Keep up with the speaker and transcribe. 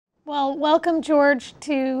Well, welcome, George,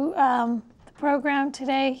 to the program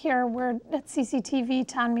today. Here we're at CCTV,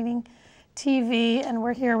 Town Meeting TV, and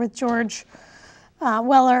we're here with George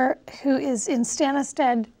Weller, who is in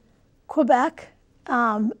Stansted, Quebec.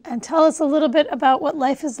 And tell us a little bit about what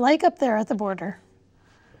life is like up there at the border.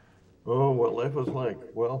 Oh, what life is like?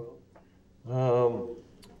 Well,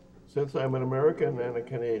 since I'm an American and a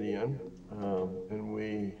Canadian, and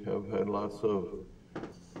we have had lots of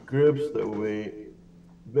groups that we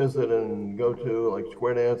visit and go to, like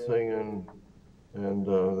square dancing and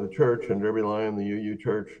the church and Derby Line, the UU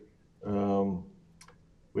Church,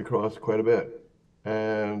 we cross quite a bit.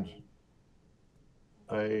 And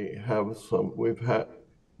we have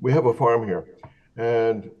a farm here,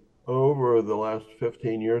 and over the last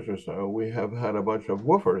 15 years or so, we have had a bunch of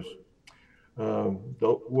woofers.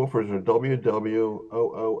 Woofers are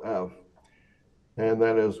WWOOF, and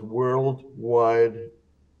that is Worldwide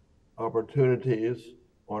Opportunities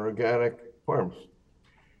on Organic Farms.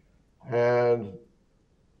 And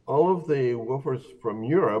all of the woofers from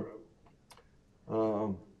Europe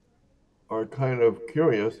are kind of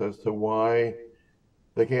curious as to why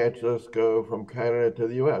they can't just go from Canada to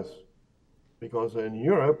the US. Because in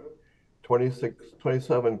Europe,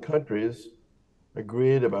 27 countries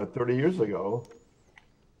agreed about 30 years ago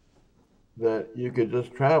that you could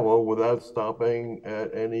just travel without stopping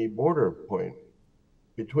at any border point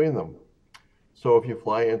between them. So if you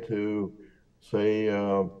fly into, say,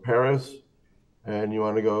 Paris and you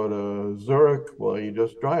want to go to Zurich, well, you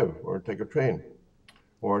just drive or take a train,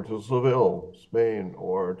 or to Seville, Spain,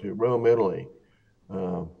 or to Rome, Italy.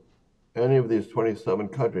 Any of these 27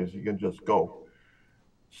 countries, you can just go.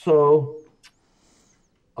 So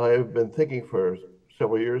I've been thinking for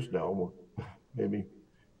several years now, maybe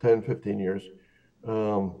 10, 15 years,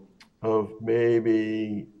 of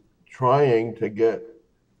maybe trying to get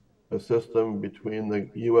a system between the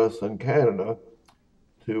US and Canada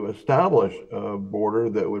to establish a border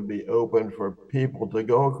that would be open for people to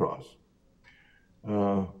go across,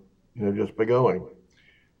 just by going.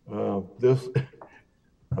 This,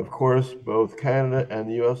 of course, both Canada and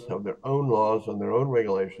the US have their own laws and their own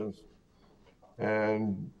regulations.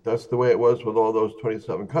 And that's the way it was with all those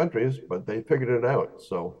 27 countries, but they figured it out.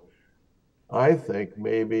 So I think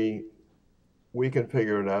maybe we can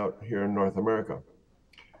figure it out here in North America.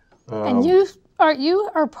 And you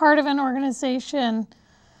are part of an organization,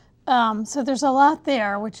 so there's a lot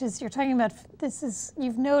there, which is, you're talking about,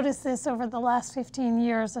 you've noticed this over the last 15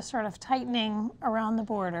 years, a sort of tightening around the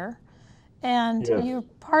border. And yes, you're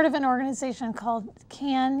part of an organization called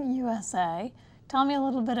CANUSA. Tell me a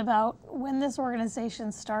little bit about when this organization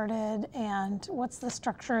started and what's the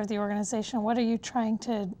structure of the organization. What are you trying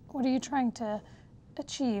to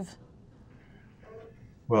achieve?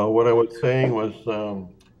 Well, what I was saying was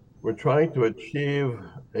we're trying to achieve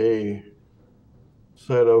a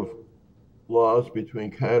set of laws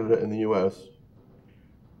between Canada and the US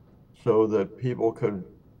so that people could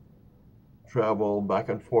travel back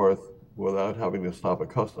and forth without having to stop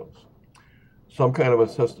at customs. Some kind of a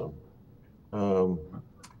system.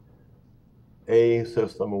 A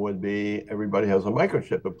system would be everybody has a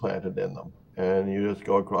microchip implanted in them, and you just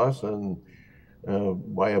go across and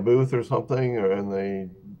buy a booth or something, and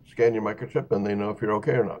they scan your microchip and they know if you're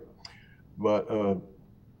okay or not. But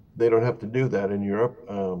they don't have to do that in Europe.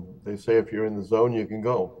 They say if you're in the zone, you can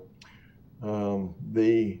go.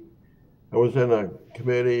 I was in a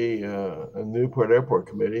committee, a Newport Airport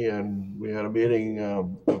committee, and we had a meeting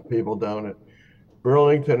of people down at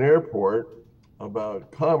Burlington Airport about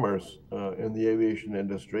commerce in the aviation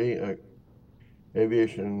industry,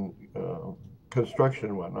 aviation construction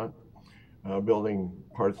and whatnot, building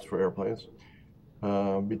parts for airplanes.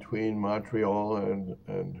 Between Montreal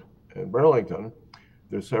and Burlington,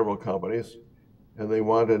 there's several companies, and they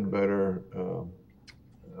wanted better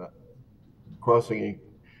crossing,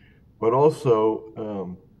 but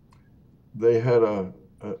also they had a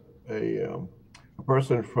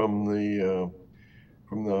person from the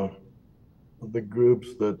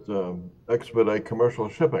groups that expedite commercial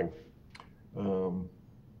shipping.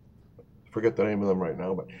 Forget the name of them right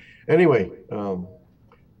now, but anyway,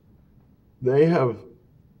 they have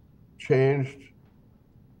changed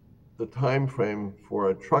the time frame for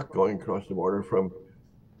a truck going across the border from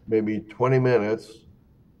maybe 20 minutes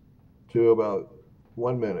to about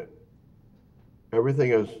 1 minute.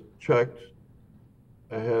 Everything is checked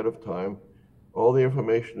ahead of time. All the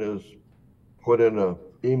information is put in an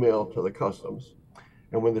email to the customs.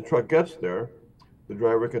 And when the truck gets there, the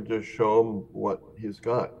driver can just show him what he's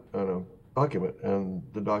got on a document, and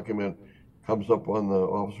the document comes up on the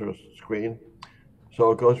officer's screen. So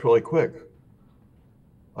it goes really quick.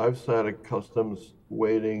 I've sat at customs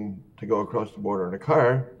waiting to go across the border in a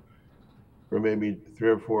car for maybe 3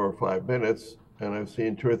 or 4 or 5 minutes, and I've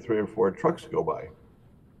seen 2 or 3 or 4 trucks go by.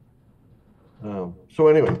 So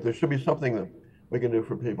anyway, there should be something that we can do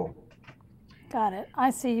for people. Got it. I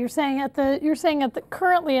see. You're saying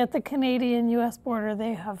currently at the Canadian-U.S. border,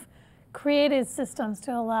 they have created systems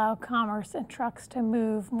to allow commerce and trucks to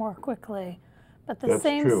move more quickly. But the That's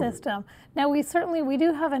same true. system. Now we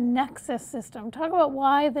do have a nexus system. Talk about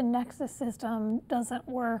why the nexus system doesn't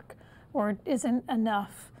work or isn't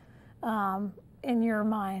enough in your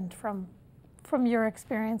mind from your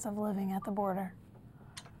experience of living at the border.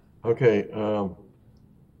 Okay,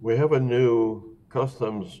 we have a new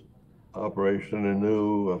customs operation, a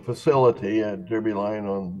new facility at Derby Line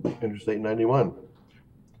on Interstate 91,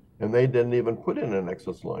 and they didn't even put in an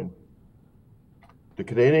nexus line. The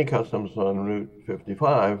Canadian Customs on Route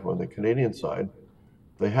 55, on the Canadian side,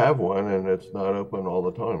 they have one, and it's not open all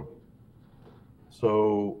the time.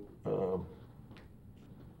 So,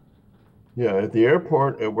 yeah, at the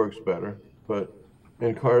airport, it works better, but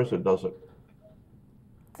in cars, it doesn't.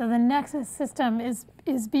 So the nexus system is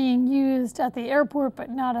being used at the airport, but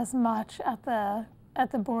not as much at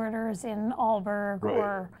the borders in Aalborg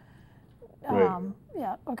or, Right.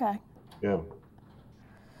 yeah, okay. Yeah.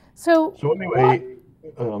 So anyway,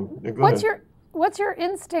 what's your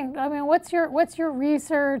instinct? I mean, what's your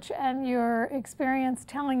research and your experience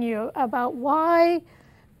telling you about why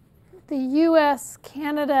the U.S.,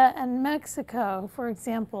 Canada, and Mexico, for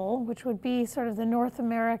example, which would be sort of the North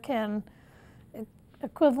American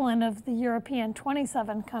equivalent of the European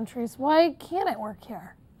 27 countries, why can't it work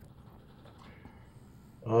here?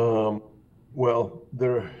 Well,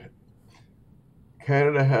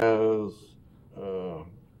 Canada has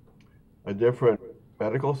a different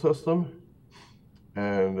medical system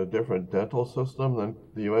and a different dental system than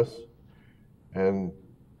the U.S. And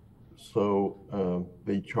so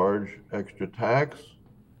they charge extra tax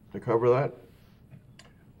to cover that.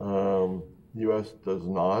 U.S. does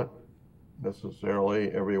not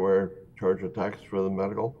necessarily everywhere charge a tax for the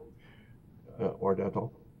medical or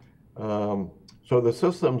dental. So the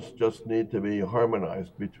systems just need to be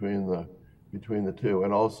harmonized between the two,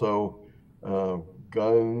 and also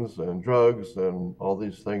guns and drugs and all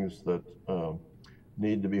these things that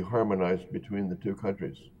need to be harmonized between the two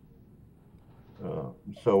countries.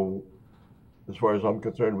 So as far as I'm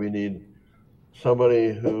concerned, we need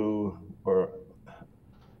somebody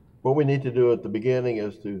what we need to do at the beginning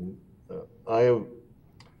is to,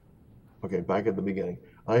 back at the beginning,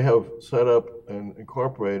 I have set up and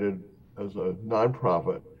incorporated as a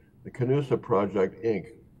nonprofit, the CANUSA Project,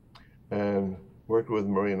 Inc., and worked with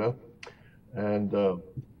Marina, and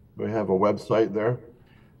we have a website there,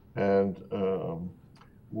 and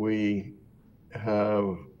we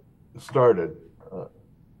have started.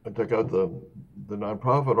 I took out the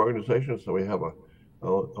nonprofit organization, so we have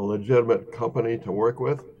a legitimate company to work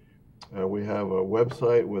with. We have a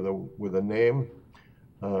website with a name,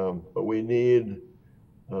 but we need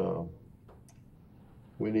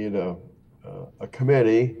a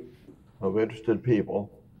committee of interested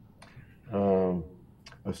people,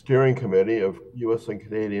 a steering committee of U.S. and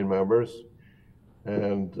Canadian members,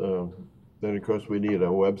 and then of course we need a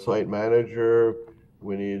website manager.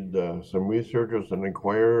 We need some researchers and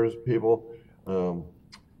inquirers people.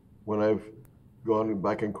 When I've gone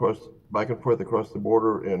back and forth across the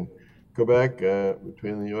border in Quebec,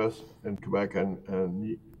 between the U.S. and Quebec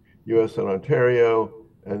and U.S. and Ontario,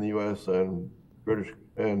 and the U.S. and British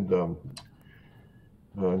and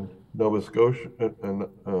Nova Scotia and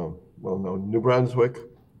New Brunswick.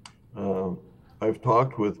 I've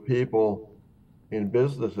talked with people in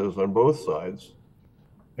businesses on both sides,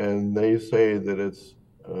 and they say that it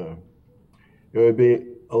would be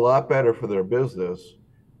a lot better for their business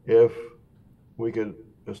if we could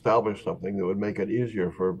establish something that would make it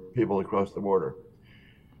easier for people across the border.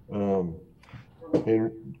 In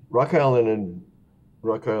Rock Island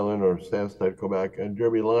or Stansted, Quebec, and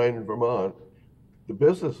Derby Line, Vermont, the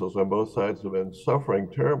businesses on both sides have been suffering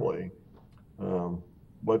terribly.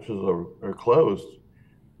 Bunches are closed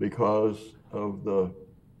because of the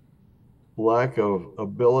lack of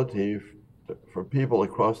ability for people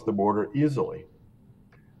across the border easily.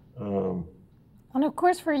 And of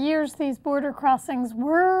course, for years, these border crossings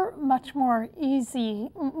were much more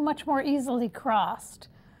easily crossed.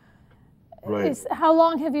 Right. How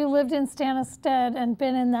long have you lived in Stansted and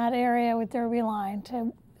been in that area with Derby Line?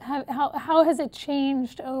 How has it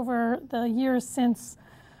changed over the years since,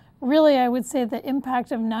 really, I would say, the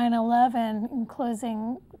impact of 9/11 in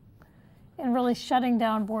closing and really shutting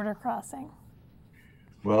down border crossing?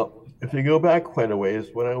 Well, if you go back quite a ways,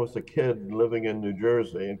 when I was a kid living in New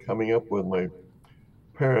Jersey and coming up with my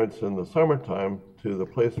parents in the summertime to the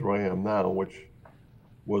place where I am now, which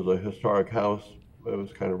was a historic house. It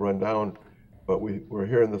was kind of run down, but we were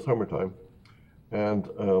here in the summertime. And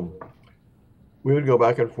we would go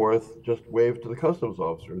back and forth, just wave to the customs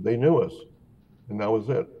officer. They knew us, and that was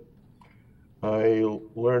it. I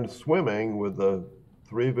learned swimming with the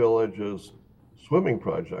Three Villages swimming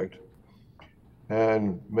project.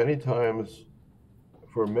 And many times,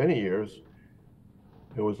 for many years,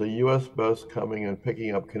 it was a US bus coming and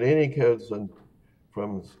picking up Canadian kids and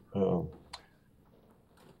from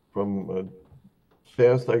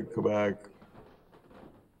Stansted, Quebec,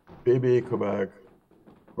 BB, Quebec,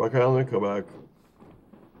 Rock Island, Quebec,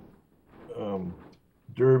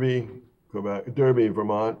 Derby, Quebec, Derby,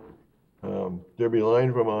 Vermont, Derby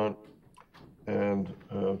Line, Vermont, and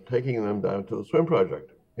taking them down to the swim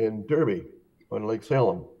project in Derby on Lake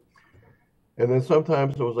Salem. And then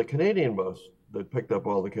sometimes there was a Canadian bus that picked up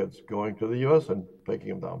all the kids going to the US and taking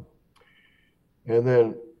them down. And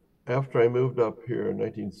then after I moved up here in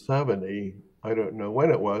 1970, I don't know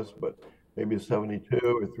when it was, but maybe 72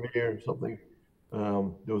 or 3 or something,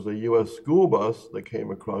 there was a US school bus that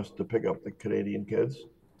came across to pick up the Canadian kids.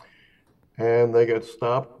 And they got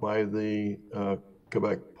stopped by the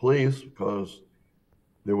Quebec police because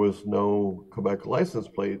there was no Quebec license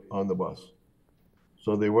plate on the bus.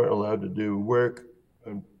 So they weren't allowed to do work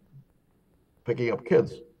and picking up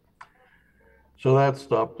kids. So that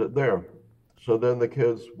stopped it there. So then the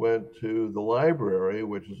kids went to the library,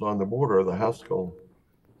 which is on the border, the Haskell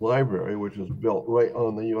Library, which is built right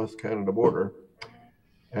on the US-Canada border.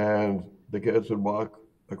 And the kids would walk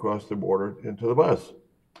across the border into the bus.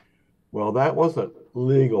 Well, that wasn't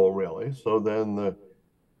legal, really. So then the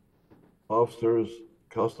officers,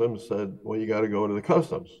 customs said, well, you got to go to the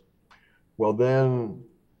customs. Well, then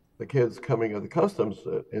the kids coming at the customs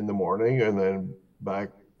in the morning and then back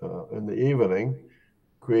in the evening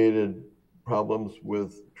created problems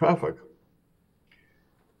with traffic.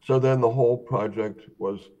 So then the whole project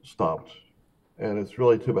was stopped. And it's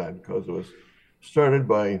really too bad because it was started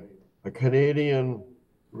by a Canadian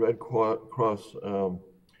Red Cross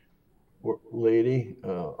lady,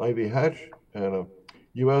 Ivy Hatch, and a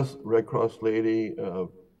US Red Cross lady,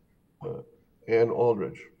 Ann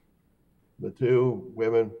Aldridge. The two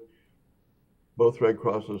women, both Red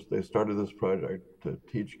Crosses, they started this project to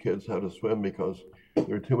teach kids how to swim because there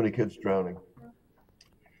were too many kids drowning.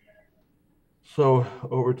 So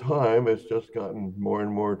over time, it's just gotten more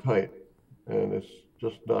and more tight, and it's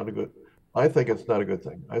just not a good, I think it's not a good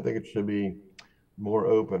thing. I think it should be more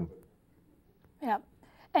open. Yeah,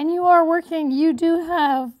 and you are working, you do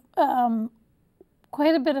have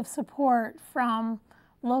quite a bit of support from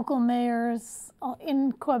local mayors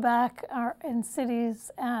in Quebec or in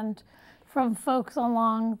cities and from folks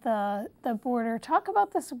along the border. Talk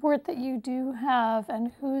about the support that you do have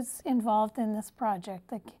and who's involved in this project,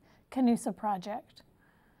 the CANUSA Project.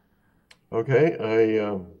 Okay,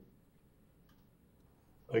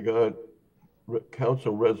 I got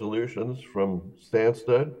council resolutions from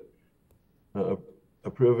Stansted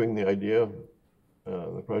approving the idea,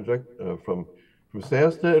 the project, from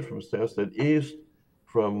Stansted East,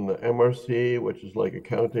 from the MRC, which is like a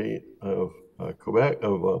county of Quebec,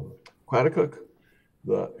 of Quaticook,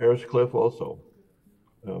 the Ayers-Cliff also,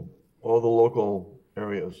 all the local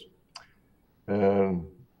areas. And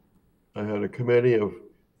I had a committee of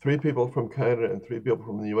 3 people from Canada and 3 people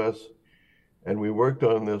from the US, and we worked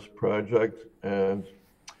on this project, and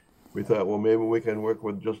we thought, well, maybe we can work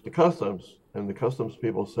with just the customs. And the customs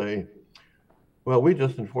people say, well, we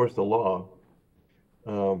just enforce the law.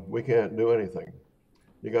 We can't do anything.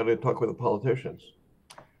 You got to talk with the politicians.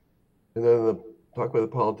 And then talk with the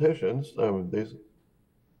politicians,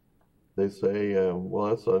 they say, well,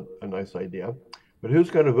 that's a nice idea, but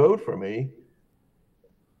who's going to vote for me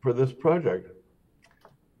for this project?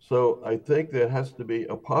 So I think there has to be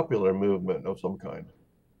a popular movement of some kind.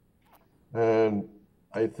 And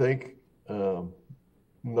I think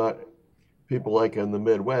not people like in the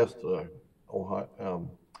Midwest,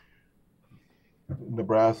 Ohio,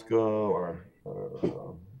 Nebraska, or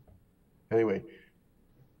anyway,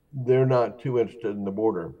 they're not too interested in the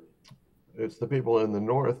border. It's the people in the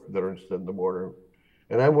North that are interested in the border.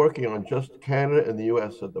 And I'm working on just Canada and the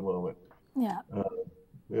US at the moment. Yeah.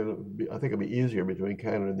 I think it'll be easier between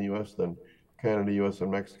Canada and the US than Canada, US,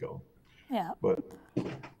 and Mexico. Yeah. But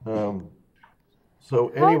so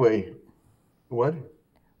anyway, what?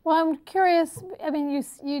 Well, I'm curious. I mean,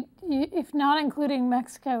 you, if not including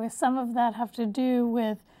Mexico, is some of that have to do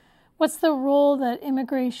with what's the role that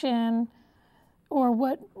immigration, or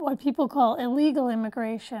what people call illegal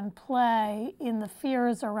immigration, play in the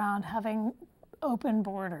fears around having open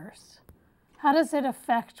borders? How does it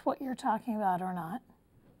affect what you're talking about or not?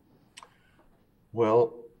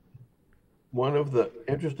 Well, one of the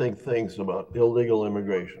interesting things about illegal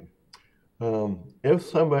immigration, if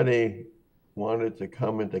somebody wanted to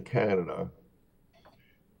come into Canada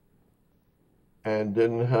and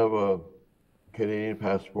didn't have a Canadian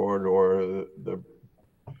passport or the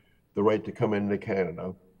right to come into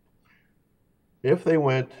Canada, if they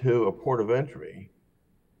went to a port of entry,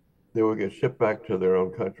 they would get shipped back to their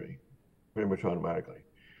own country pretty much automatically.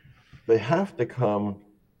 They have to come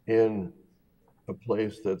in a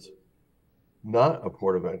place that's not a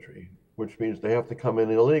port of entry, which means they have to come in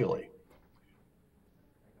illegally.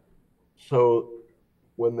 So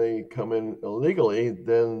when they come in illegally,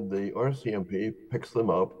 then the RCMP picks them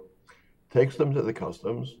up, takes them to the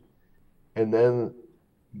customs, and then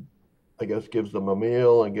I guess gives them a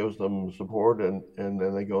meal and gives them support, and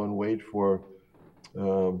then they go and wait for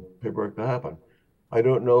paperwork to happen. I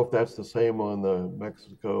don't know if that's the same on the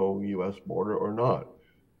Mexico-US border or not,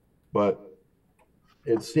 but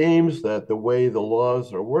it seems that the way the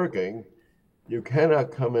laws are working, you cannot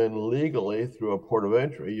come in legally through a port of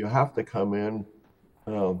entry. You have to come in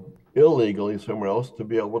illegally somewhere else to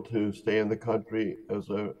be able to stay in the country as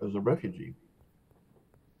a refugee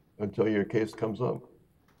until your case comes up,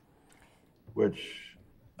 which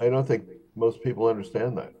I don't think most people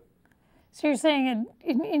understand that. So you're saying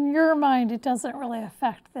in your mind, it doesn't really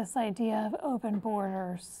affect this idea of open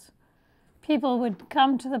borders. People would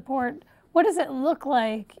come to the port. What does it look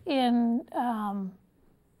like in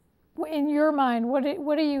your mind? What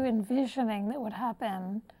are you envisioning that would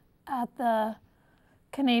happen at the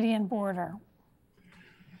Canadian border?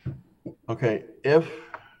 Okay, if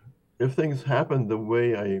things happen the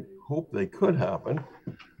way I hope they could happen,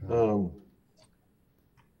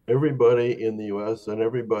 everybody in the U.S. and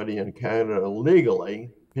everybody in Canada legally,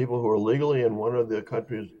 people who are legally in one of the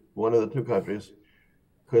two countries,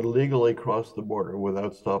 could legally cross the border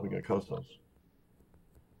without stopping at customs.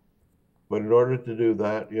 But in order to do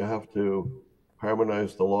that, you have to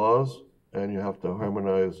harmonize the laws, and you have to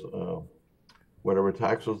harmonize whatever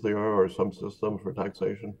taxes there are or some system for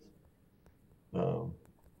taxation. So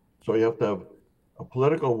you have to have a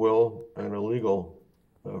political will and a legal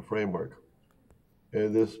framework.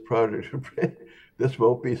 And this project, this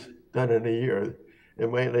won't be done in a year. It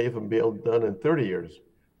might not even be done in 30 years,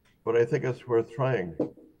 but I think it's worth trying.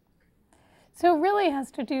 So it really has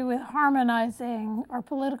to do with harmonizing our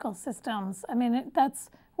political systems. I mean, that's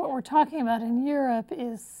what we're talking about in Europe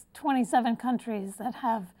is 27 countries that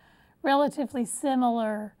have relatively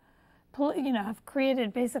similar, have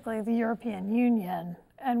created basically the European Union.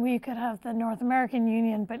 And we could have the North American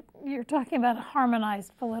Union, but you're talking about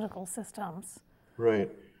harmonized political systems.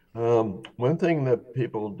 Right. One thing that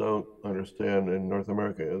people don't understand in North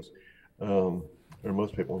America is, or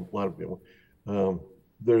most people, a lot of people,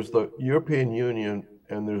 there's the European Union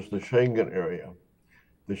and there's the Schengen area.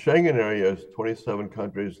 The Schengen area is 27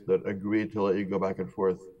 countries that agree to let you go back and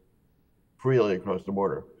forth freely across the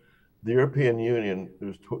border. The European Union,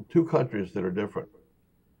 there's two countries that are different,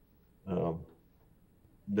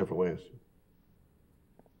 different ways.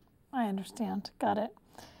 I understand. Got it.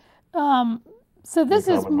 So this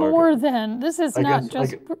is more than, this is not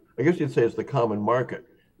just... I guess you'd say it's the common market.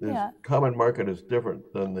 The common market is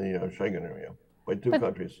different than the Schengen area by two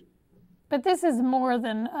countries. But this is more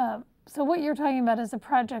than, so what you're talking about is a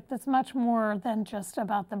project that's much more than just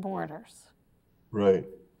about the borders. Right.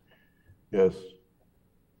 Yes.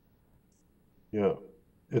 Yeah.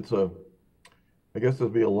 It's I guess it'll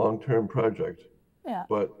be a long-term project. Yeah.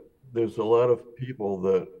 But there's a lot of people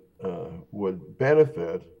that would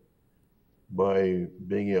benefit by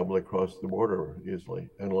being able to cross the border easily,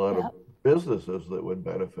 and a lot of businesses that would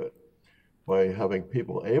benefit by having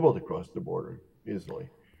people able to cross the border easily.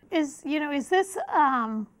 Is this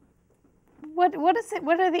what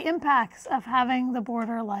are the impacts of having the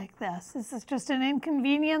border like this? Is this just an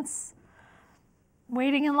inconvenience?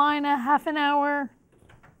 Waiting in line a half an hour?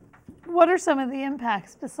 What are some of the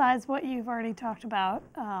impacts besides what you've already talked about?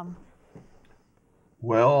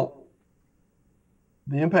 Well,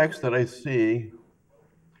 the impacts that I see,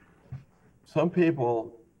 some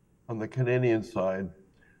people on the Canadian side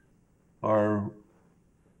have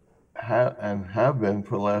been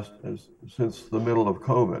for since the middle of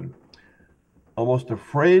COVID, almost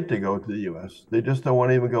afraid to go to the U.S. They just don't want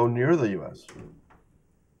to even go near the U.S.,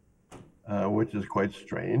 which is quite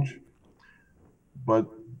strange. But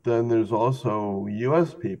then there's also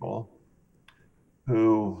U.S. people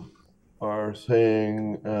who are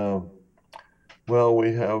saying, well,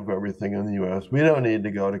 we have everything in the U.S. We don't need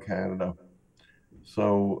to go to Canada.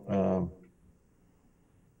 So,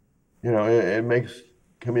 it makes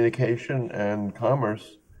communication and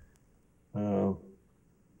commerce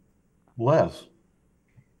less.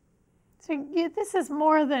 So this is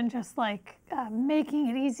more than just like making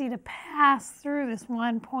it easy to pass through this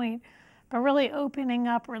one point, but really opening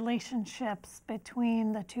up relationships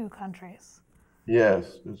between the two countries.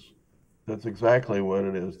 Yes, that's exactly what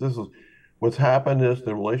it is. This is what's happened is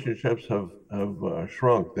the relationships have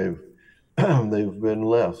shrunk. They've they've been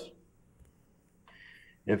less.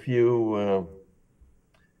 If you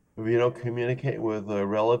don't communicate with a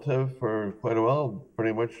relative for quite a while,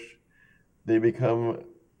 pretty much they become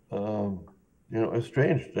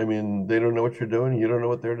estranged. I mean, they don't know what you're doing, you don't know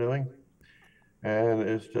what they're doing, and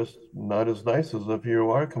it's just not as nice as if you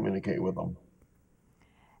are communicating with them.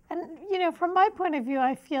 And from my point of view,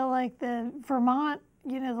 I feel like the Vermont,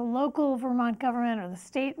 the local Vermont government or the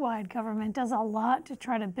statewide government does a lot to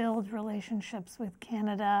try to build relationships with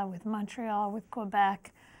Canada, with Montreal, with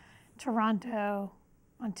Quebec, Toronto,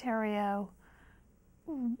 Ontario.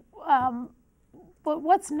 But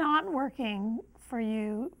what's not working for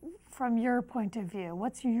you from your point of view?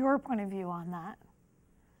 What's your point of view on that?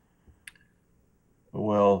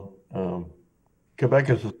 Well, Quebec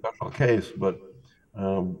is a special case, but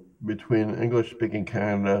between English-speaking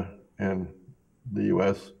Canada and the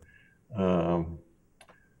U.S.,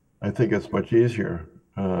 I think it's much easier.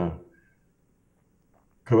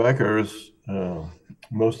 Quebecers,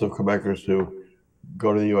 most of Quebecers who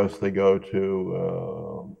go to the U.S., they go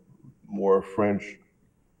to more French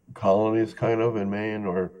colonies, kind of in Maine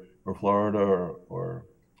or Florida or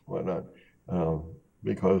whatnot,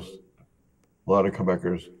 because a lot of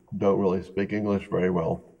Quebecers don't really speak English very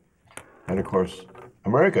well, and of course,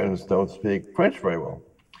 Americans don't speak French very well.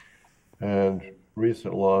 And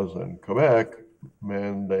recent laws in Quebec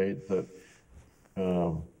mandate that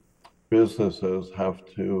businesses have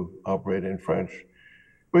to operate in French,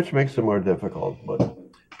 which makes it more difficult. But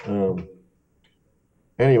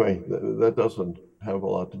anyway, that doesn't have a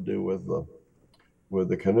lot to do with the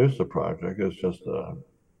CANUSA project. It's just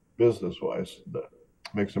business-wise that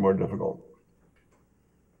makes it more difficult.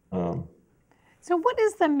 So what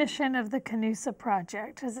is the mission of the CANUSA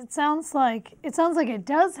project? Because it sounds like it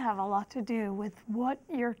does have a lot to do with what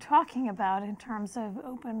you're talking about in terms of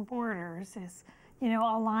open borders, is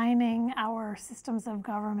aligning our systems of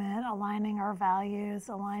government, aligning our values,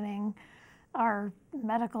 aligning our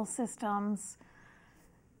medical systems,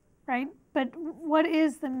 right? But what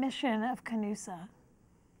is the mission of CANUSA?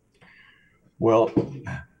 Well,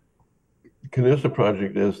 CANUSA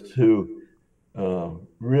project is to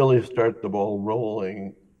really start the ball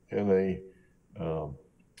rolling in a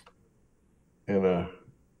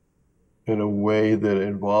way that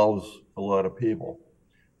involves a lot of people,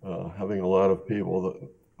 having a lot of people,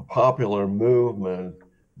 a popular movement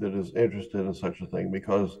that is interested in such a thing,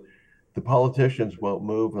 because the politicians won't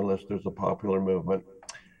move unless there's a popular movement,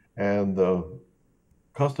 and the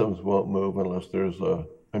customs won't move unless there's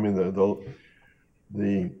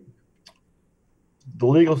the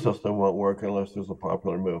legal system won't work unless there's a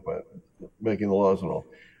popular movement making the laws and all.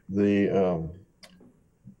 The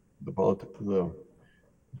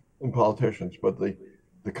politicians, but the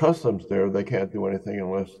customs there, they can't do anything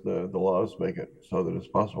unless the laws make it so that it's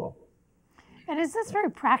possible. And is this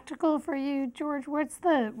very practical for you, George?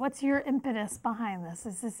 What's your impetus behind this?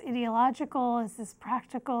 Is this ideological? Is this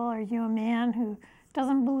practical? Are you a man who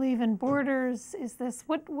doesn't believe in borders? Is this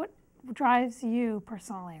what drives you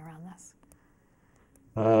personally around this?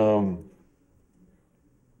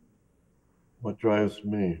 What drives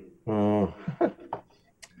me? Well,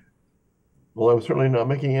 I'm certainly not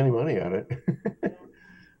making any money at it.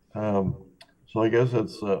 So I guess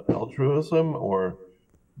it's altruism, or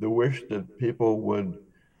the wish that people would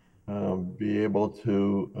be able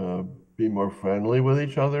to be more friendly with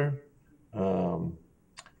each other. The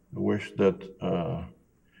wish that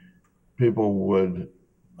people would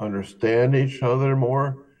understand each other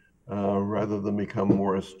more rather than become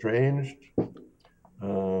more estranged.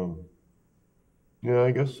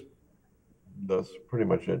 I guess that's pretty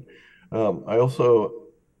much it. I also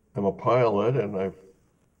am a pilot, and I've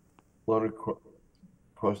flown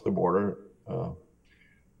across the border.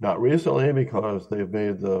 Not recently, because they've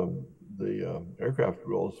made the aircraft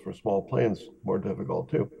rules for small planes more difficult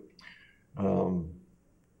too.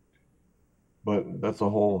 But that's a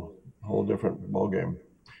whole different ballgame.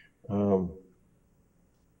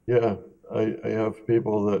 Yeah, I have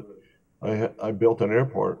people that I built an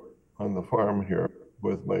airport on the farm here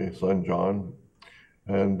with my son John,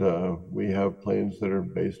 and we have planes that are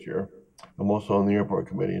based here. I'm also on the airport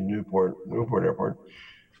committee in Newport Airport.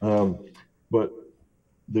 But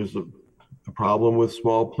there's a problem with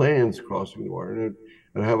small planes crossing the water. And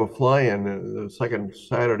And I have a fly-in the second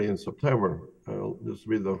Saturday in September. This will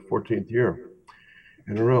be the 14th year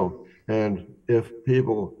in a row. And if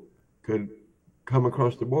people could come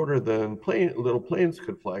across the border, then little planes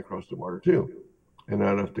could fly across the border too, and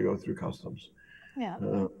not have to go through customs. Yeah.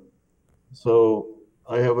 So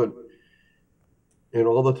I haven't, in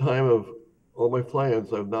all the time of all my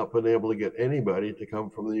fly-ins, I've not been able to get anybody to come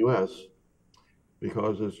from the U.S.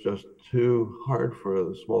 because it's just too hard for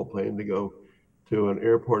the small plane to go to an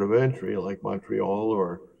airport of entry like Montreal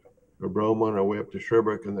or Bromont or way up to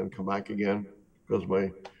Sherbrooke and then come back again, because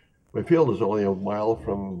my field is only a mile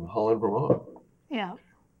from Holland, Vermont. Yeah.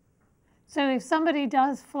 So if somebody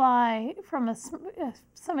does fly from if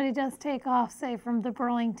somebody does take off, say, from the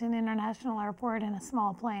Burlington International Airport in a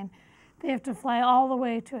small plane, they have to fly all the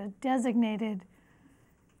way to a designated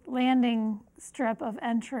landing strip of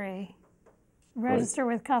entry, register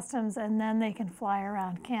with customs, and then they can fly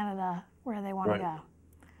around Canada where they want to go.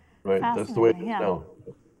 Right, that's the way it is now.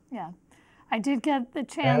 Yeah. I did get the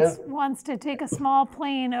chance once to take a small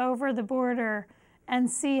plane over the border and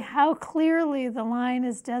see how clearly the line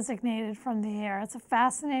is designated from the air. It's a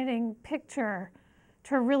fascinating picture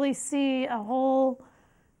to really see a whole,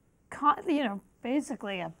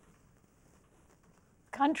 basically a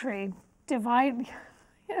country divided,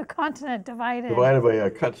 continent divided. Divided by a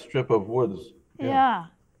cut strip of woods. Yeah.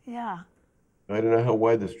 I don't know how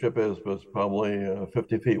wide the strip is, but it's probably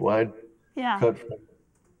 50 feet wide. Yeah. Cut from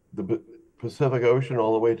the Pacific Ocean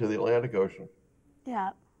all the way to the Atlantic Ocean.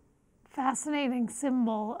 Yeah. Fascinating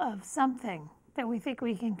symbol of something that we think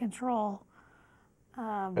we can control.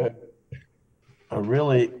 A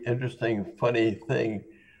really interesting, funny thing,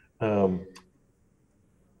 on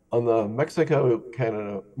the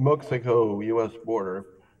Mexico-U.S. border,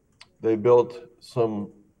 they built some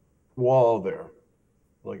wall there,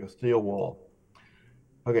 like a steel wall.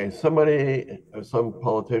 Okay, some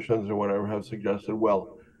politicians or whatever have suggested,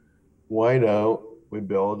 well, why don't we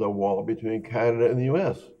build a wall between Canada and the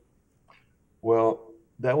U.S.? Well,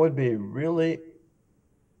 that would be really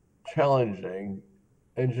challenging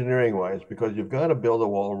engineering-wise, because you've got to build a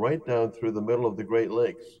wall right down through the middle of the Great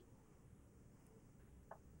Lakes.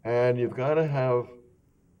 And you've got to have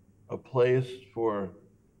a place for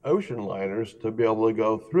ocean liners to be able to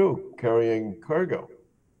go through carrying cargo.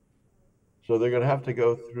 So they're going to have to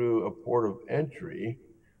go through a port of entry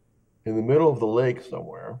in the middle of the lake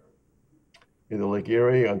somewhere, either Lake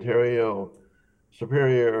Erie, Ontario,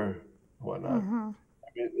 Superior, whatnot. Mm-hmm. I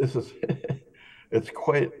mean, this is, it's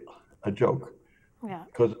quite a joke. Yeah.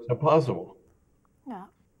 Because it's impossible. Yeah.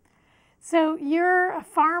 So you're a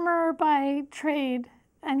farmer by trade,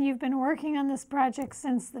 and you've been working on this project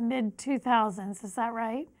since the mid-2000s, is that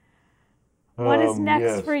right? What is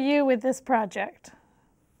next for you with this project?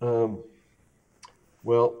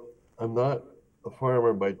 Well, I'm not a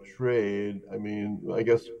farmer by trade. I mean, I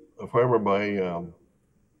guess a farmer by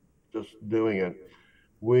just doing it.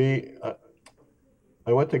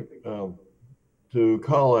 I went to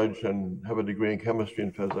college and have a degree in chemistry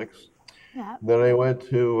and physics. Yeah. Then I went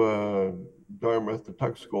to Dartmouth, the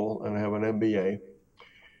Tuck School, and I have an MBA.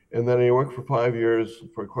 And then I worked for 5 years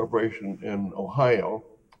for a corporation in Ohio,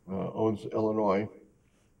 owns Illinois.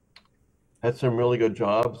 Had some really good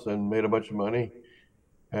jobs and made a bunch of money,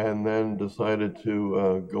 and then decided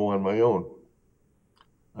to go on my own.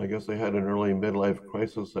 I guess I had an early midlife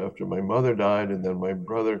crisis after my mother died, and then my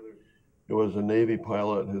brother, who was a Navy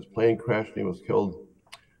pilot, his plane crashed and he was killed.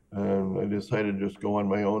 And I decided to just go on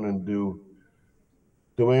my own and do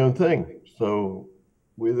my own thing. So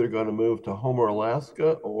we're either going to move to Homer,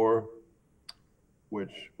 Alaska,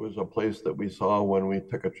 which was a place that we saw when we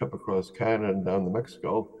took a trip across Canada and down to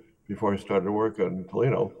Mexico before I started work in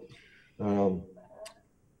Toledo.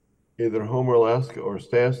 Either Homer, Alaska, or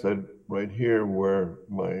Stansted, right here where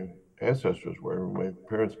my ancestors were. My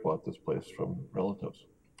parents bought this place from relatives.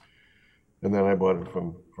 And then I bought it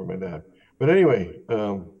from my dad. But anyway,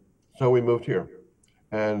 so we moved here.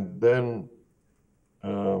 And then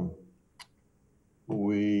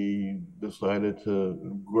we decided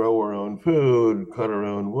to grow our own food, cut our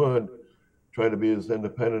own wood, try to be as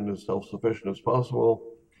independent and self-sufficient as possible.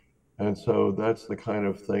 And so that's the kind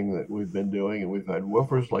of thing that we've been doing. And we've had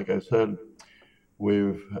woofers, like I said.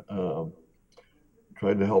 We've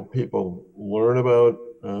tried to help people learn about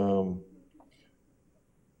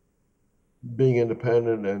being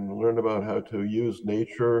independent and learn about how to use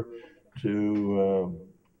nature to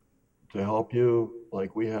help you.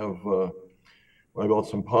 Like we have, I built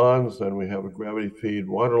some ponds, and we have a gravity feed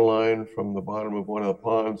water line from the bottom of one of the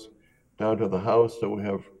ponds down to the house. So we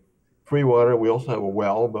have free water. We also have a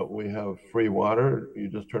well, but we have free water. You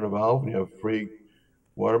just turn a valve and you have free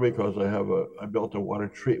water because I built a water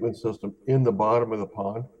treatment system in the bottom of the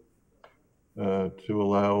pond to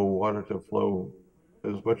allow water to flow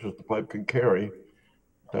as much as the pipe can carry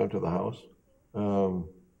down to the house. I'm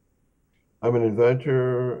an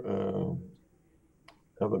inventor.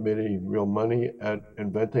 Haven't made any real money at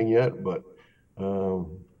inventing yet, but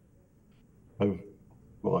I've,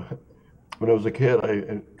 well, when I was a kid,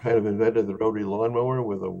 I kind of invented the rotary lawnmower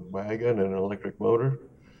with a wagon and an electric motor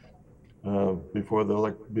before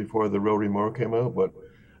the rotary mower came out. But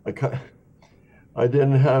I I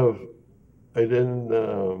didn't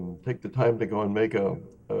take the time to go and make a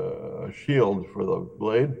shield for the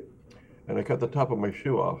blade, and I cut the top of my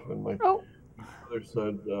shoe off. And my mother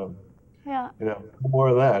said, Yeah. you know, more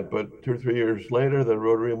of that. But 2 or 3 years later, the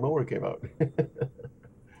rotary mower came out.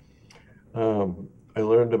 I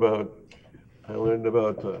learned about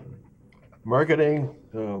marketing.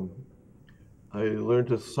 I learned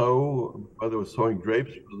to sew. My mother was sewing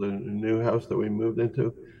drapes for the new house that we moved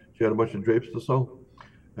into. She had a bunch of drapes to sew,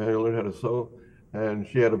 and I learned how to sew. And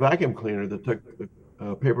she had a vacuum cleaner that took the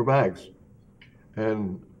paper bags.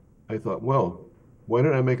 And I thought, well, why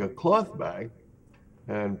don't I make a cloth bag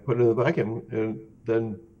and put it in the vacuum, and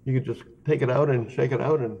then you could just take it out and shake it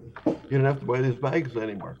out, and you don't have to buy these bags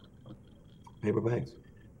anymore, paper bags.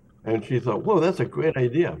 And she thought, whoa, that's a great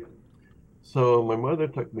idea. So my mother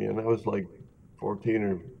took me, and I was like 14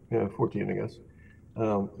 or, yeah, 14, I guess,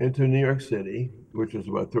 into New York City, which is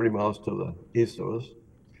about 30 miles to the east of us,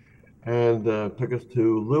 and took us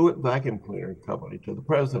to Lewitt Vacuum Cleaner Company, to the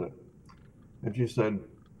president. And she said,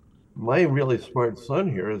 my really smart son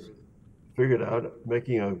here has figured out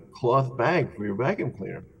making a cloth bag for your vacuum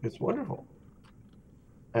cleaner. It's wonderful.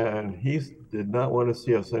 And he did not want to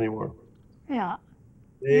see us anymore. Yeah.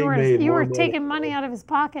 They You were taking money out of his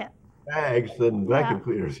pocket. Bags than vacuum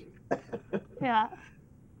cleaners. Yeah.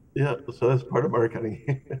 Yeah, so that's part of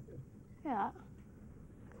marketing. Yeah.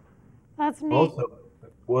 That's neat. Also,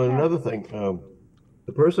 well, another thing,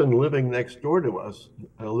 the person living next door to us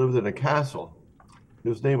lived in a castle.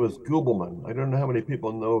 His name was Gubelman. I don't know how many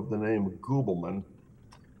people know of the name Gubelman,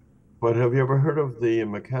 but have you ever heard of the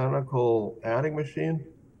mechanical adding machine?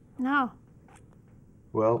 No.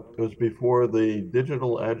 Well, it was before the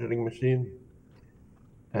digital adding machine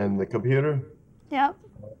and the computer. Yep.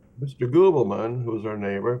 Mr. Gubelman, who was our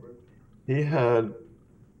neighbor, he had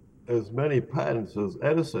as many patents as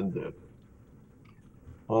Edison did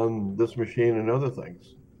on this machine and other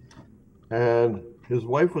things. And his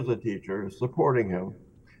wife was a teacher, supporting him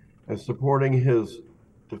and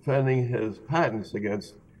defending his patents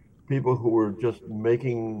against people who were just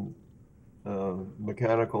making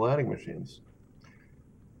mechanical adding machines.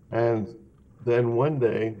 And then one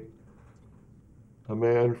day, a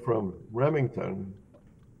man from Remington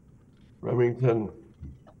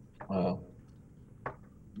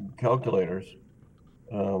calculators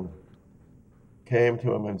came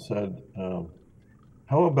to him and said,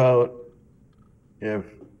 how about if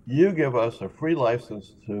you give us a free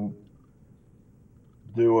license to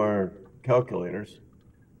do our calculators,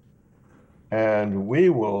 and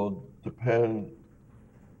we will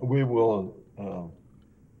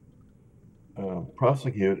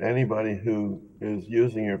prosecute anybody who is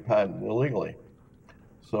using your patent illegally.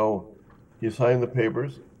 So he signed the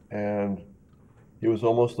papers, and he was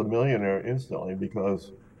almost a millionaire instantly,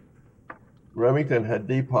 because Remington had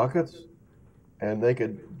deep pockets and they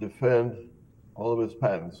could defend all of his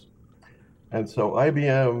patents. And so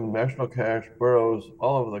IBM, National Cash, Burroughs,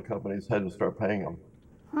 all of the companies had to start paying him.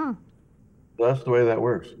 That's the way that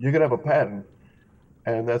works. You can have a patent,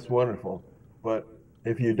 and that's wonderful. But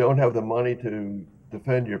if you don't have the money to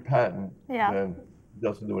defend your patent, then it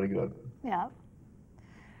doesn't do any good. Yeah.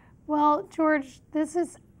 Well, George, this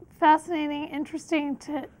is fascinating, interesting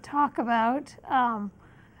to talk about.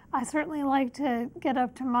 I certainly like to get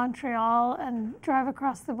up to Montreal and drive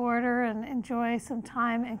across the border and enjoy some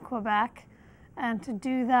time in Quebec. And to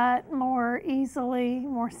do that more easily,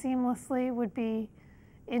 more seamlessly would be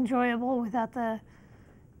enjoyable without the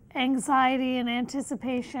anxiety and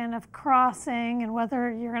anticipation of crossing and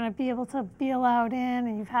whether you're going to be able to be allowed in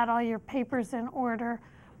and you've had all your papers in order.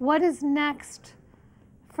 What is next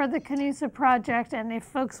for the CANUSA project, and if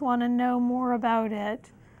folks want to know more about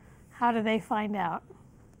it, how do they find out?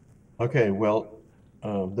 Okay, well,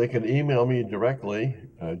 they can email me directly,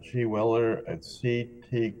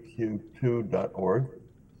 gweller@ctq2.org.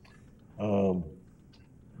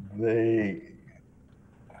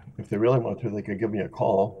 If they really want to, they could give me a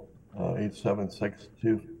call,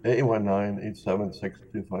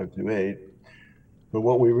 819-876-2528. But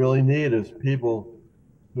what we really need is people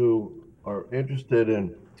who are interested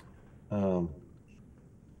in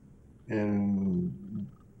in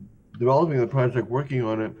developing the project, working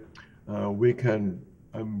on it,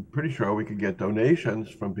 I'm pretty sure we could get donations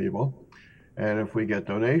from people. And if we get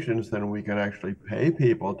donations, then we can actually pay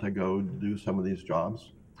people to go do some of these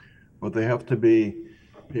jobs. But they have to be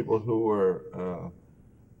people who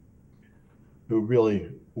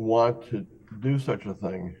really want to do such a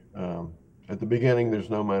thing. At the beginning, there's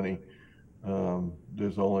no money.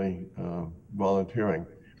 There's only volunteering.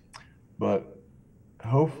 But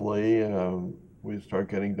hopefully, we start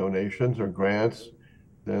getting donations or grants,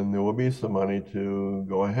 then there will be some money to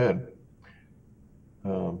go ahead.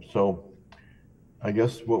 So I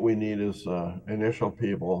guess what we need is initial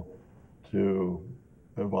people to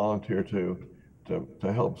volunteer to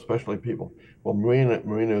help, especially people. Well,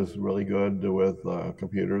 Marina is really good with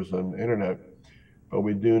computers and internet, but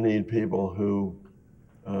we do need people who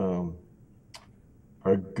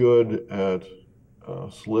are good at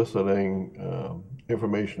soliciting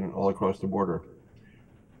information all across the border.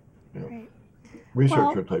 Yeah. Great.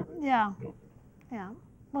 Researcher type. Yeah. You know. Yeah.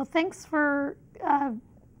 Well, thanks for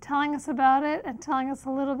telling us about it and telling us a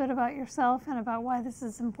little bit about yourself and about why this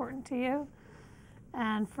is important to you.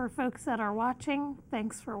 And for folks that are watching,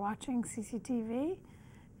 thanks for watching CCTV.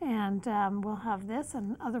 And we'll have this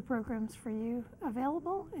and other programs for you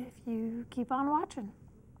available if you keep on watching.